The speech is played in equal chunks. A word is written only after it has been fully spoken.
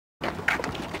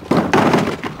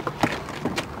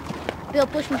Bill,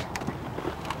 push me.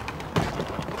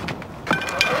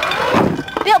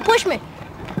 Bill, push me.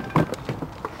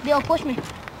 Bill, push me.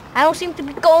 I don't seem to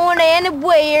be going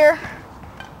anywhere.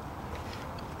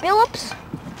 Phillips,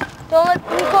 don't let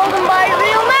me call him by his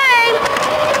real name.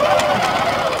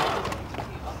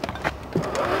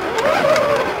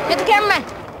 Get the cameraman.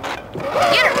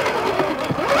 Get her.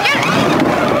 Get her.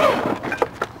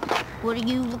 What are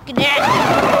you looking at?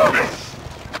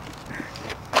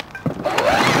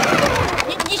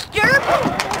 Disturb?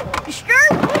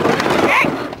 Disturb? Hey!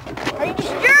 Are you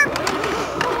disturbed?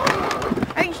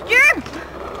 Are you disturbed?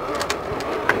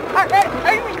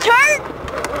 Are you retarded?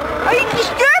 Are you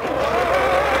disturbed?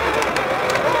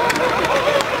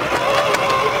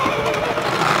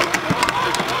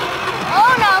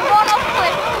 Oh no, I'm going off the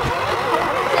cliff.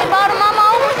 Say bye to Mama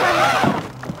Officer.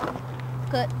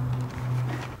 Cut.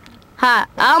 Hi,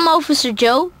 I'm Officer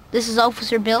Joe. This is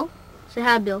Officer Bill. Say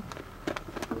hi, Bill.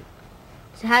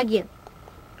 Say hi again.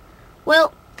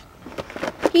 Well,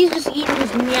 he's just eating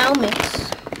his meow mix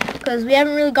because we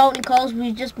haven't really got any calls.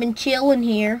 We've just been chilling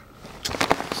here.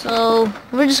 So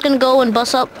we're just gonna go and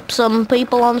bust up some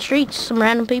people on the streets, some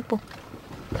random people.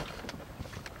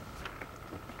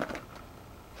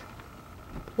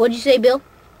 What'd you say, Bill?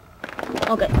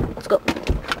 Okay, let's go.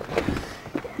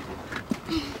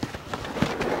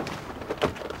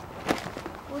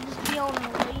 We'll just be on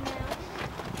our way now.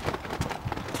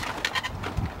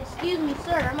 Excuse me,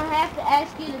 sir. I'm gonna have to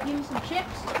ask you to give me some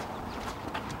chips.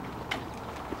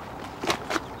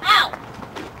 Ow!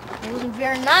 It wasn't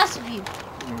very nice of you.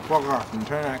 Fuck off and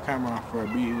turn that camera off for a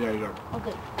beat you guys up.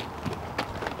 Okay.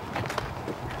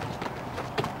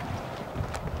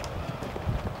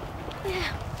 Yeah,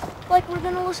 like we're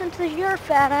gonna listen to your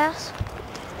fat ass.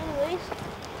 Anyways,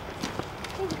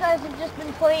 these guys have just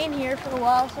been playing here for a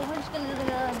while, so we're just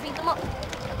gonna beat them up.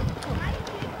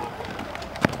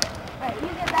 Alright, you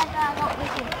get back out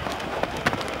this way.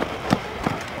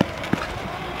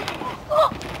 Oh!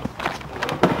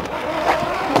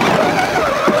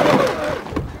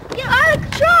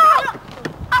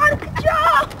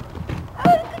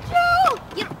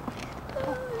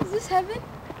 Heaven?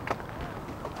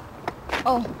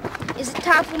 Oh, is it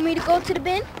time for me to go to the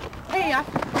bin? Hey,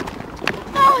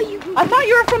 Oh, I thought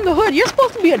you were from the hood. You're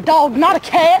supposed to be a dog, not a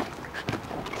cat.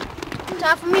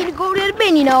 Time for me to go to the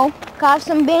bin, you know. Got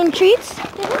some bin treats.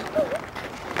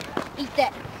 Eat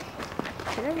that.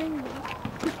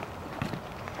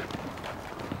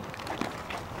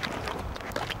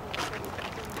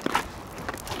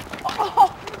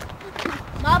 Oh.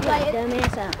 My bad.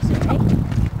 Dumbass officer, right?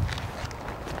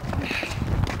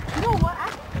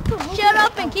 Shut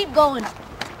up and keep going.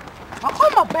 I'll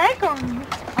call my banker on you.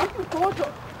 I'm too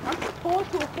poor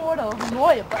to afford a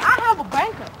lawyer, but I have a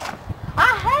banker.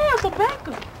 I have a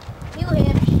banker. You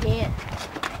have shit.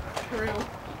 True.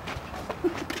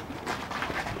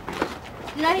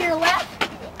 Did I hear a laugh?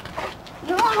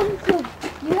 No,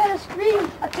 you had a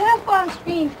scream, a terrifying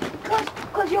scream,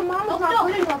 because your mama's not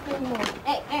good enough anymore.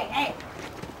 Hey.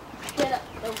 Shut up.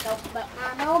 Don't talk about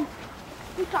my mom.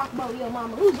 You talk about your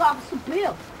mama. Who's Officer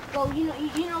Bill? Well, you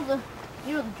know the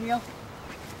drill.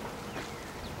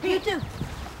 You too.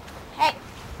 Hey,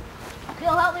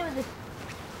 Bill, help me with this.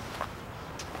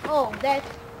 Oh, that's.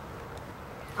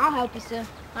 I'll help you, sir.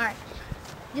 All right.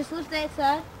 Just lift that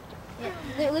side.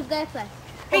 Yeah, lift that side.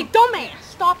 Hey, dumbass,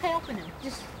 stop helping him.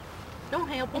 Just don't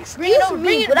help him. Excuse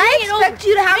me, but I expect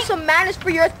you to have some manners for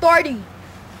your authority.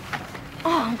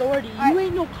 Oh, authority. Right. You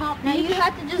ain't no cop. Now you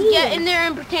have to just get in there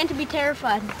and pretend to be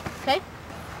terrified. Okay?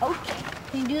 Okay.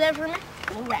 Can you do that for me?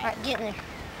 All right, get in there.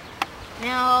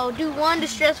 Now do one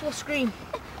distressful scream.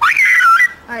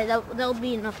 All right, that'll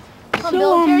be enough. Come,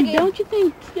 Bill, don't you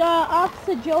think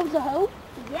Officer Joe's a hoe?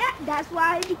 Yeah, that's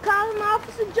why you call him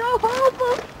Officer Joe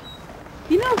Hobo.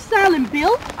 You know Silent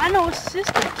Bill? I know his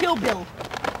sister, Kill Bill.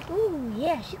 Ooh,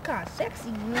 yeah, she got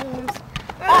sexy names.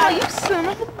 Oh, you son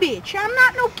of a bitch! I'm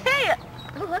not no cat.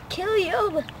 Oh, I'll kill you,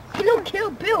 but you don't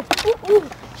kill Bill. Ooh,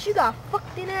 she got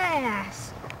fucked in the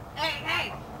ass.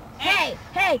 Hey,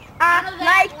 I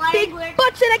like big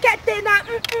butts and I can't say that.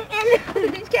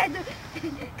 These cats,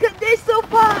 cause they're so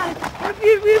fun.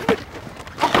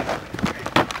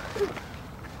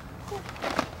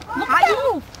 Look at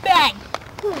you, fag.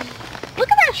 Look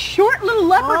at that short little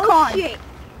leprechaun. Oh, shit.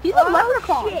 He's a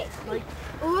leprechaun. Shit.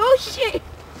 Oh, shit.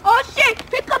 Oh, shit.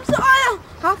 Here comes the oil.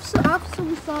 Officer,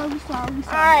 we sorry.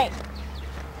 Alright.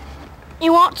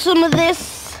 You want some of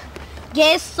this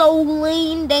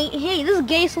gasoline? Hey, this is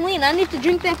gasoline. I need to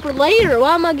drink that for later.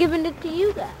 Why am I giving it to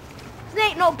you guys? This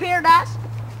ain't no paradise.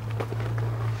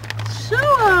 So,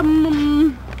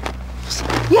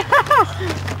 yeah.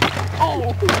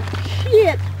 Oh,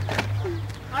 shit.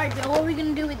 Alright, Bill, what are we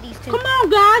gonna do with these two? Come on,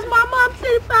 guys. My mom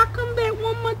said if I come back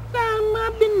one more time,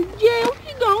 I've been in jail,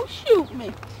 she gonna shoot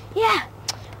me. Yeah,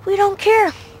 we don't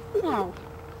care. No.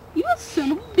 You a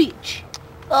son of a bitch.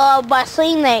 By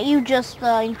saying that, you just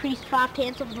increased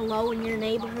 5/10 of the law in your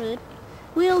neighborhood.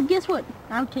 Well, guess what?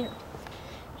 I don't care.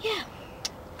 Yeah.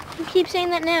 You keep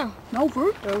saying that now. No,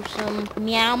 for Throw some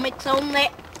meow mix on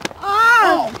that.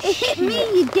 Oh, It hit me,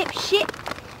 you dipshit.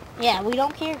 Yeah, we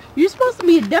don't care. You're supposed to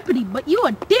be a deputy, but you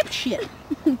a dipshit.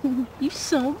 You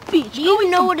son of a bitch. Do you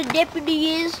even know what a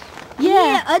deputy is?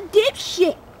 Yeah. a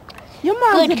dipshit. Your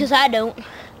mom's Good, because I don't.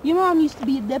 Your mom used to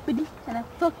be a deputy, and I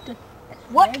fucked her.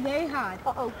 What? Very, very hard.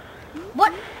 Uh-oh.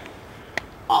 What?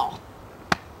 Oh.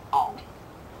 Oh.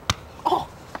 Oh.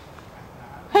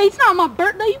 Hey, it's not my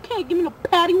birthday. You can't give me no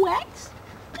patty wax.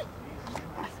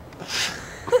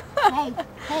 Hey.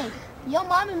 Your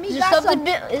mom and me Is got there some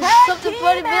something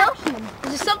funny, Bill?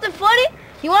 Is there something funny?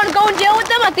 You want to go in jail with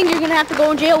them? I think you're going to have to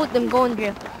go in jail with them. Go in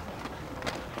jail.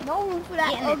 No room for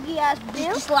that ugly ass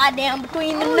Bill. Just slide down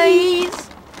between the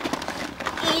knees.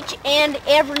 Each and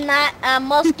every night I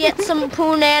must get some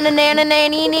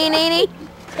poo-nana-nana-nani-nani.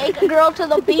 Take a girl to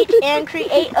the beach and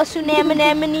create a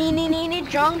tsunami-nani-nani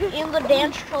drunk in the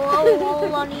dance floor.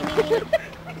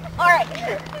 Alright.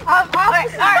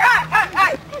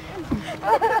 Alright.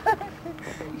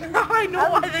 I know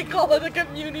why they call it a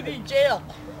community jail.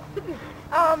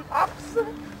 Officer.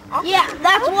 Yeah,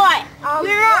 that's why.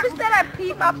 Notice that I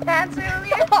peed my pants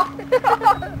earlier?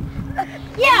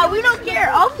 Yeah, we don't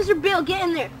care. Officer Bill, get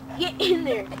in there. Get in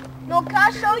there. No, can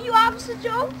I show you, Officer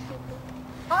Joe?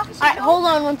 Officer Alright, Joe? hold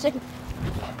on 1 second.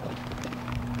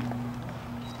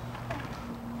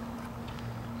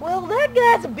 Well, that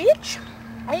guy's a bitch.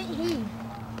 Ain't he?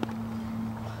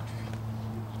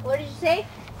 What did you say?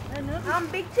 I'm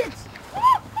big tits.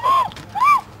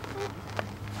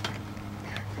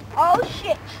 Oh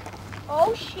shit.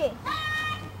 Oh shit.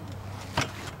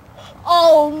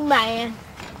 Oh man,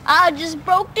 I just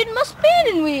broke in my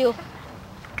spinning wheel.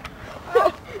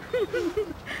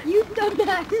 You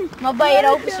dumbass. My bad,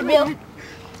 Officer Bill.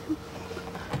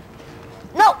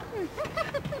 No.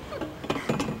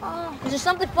 Is there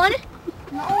something funny?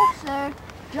 No, sir.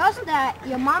 Just that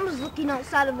your mom was looking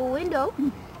outside of a window.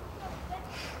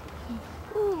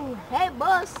 Ooh, hey,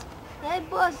 boss. Hey,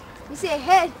 boss. You say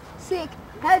head sick,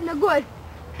 head no good.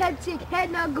 Head sick,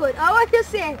 head not good. Oh, what you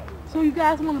say? So you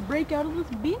guys want to break out of this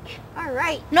bitch? All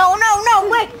right. No,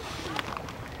 wait.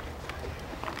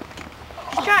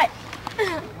 Just try it.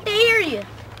 They hear you.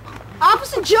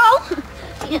 Officer Joe,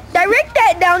 direct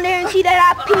that down there and see that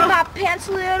I pee my pants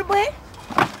a little bit.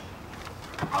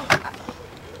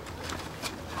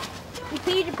 You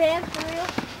peed your pants for real?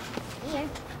 Yeah.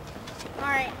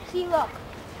 Alright. See, look.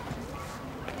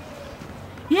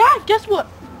 Yeah, guess what?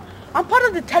 I'm part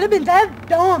of the Taliban. I have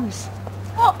doms.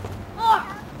 Oh.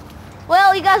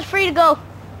 Well, you guys are free to go.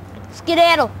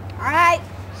 Skedaddle. All right.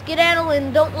 Skedaddle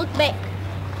and don't look back.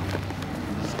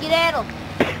 Skedaddle.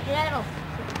 Skedaddle.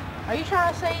 Are you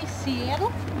trying to say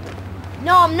Seattle?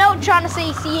 No, I'm not trying to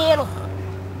say Seattle.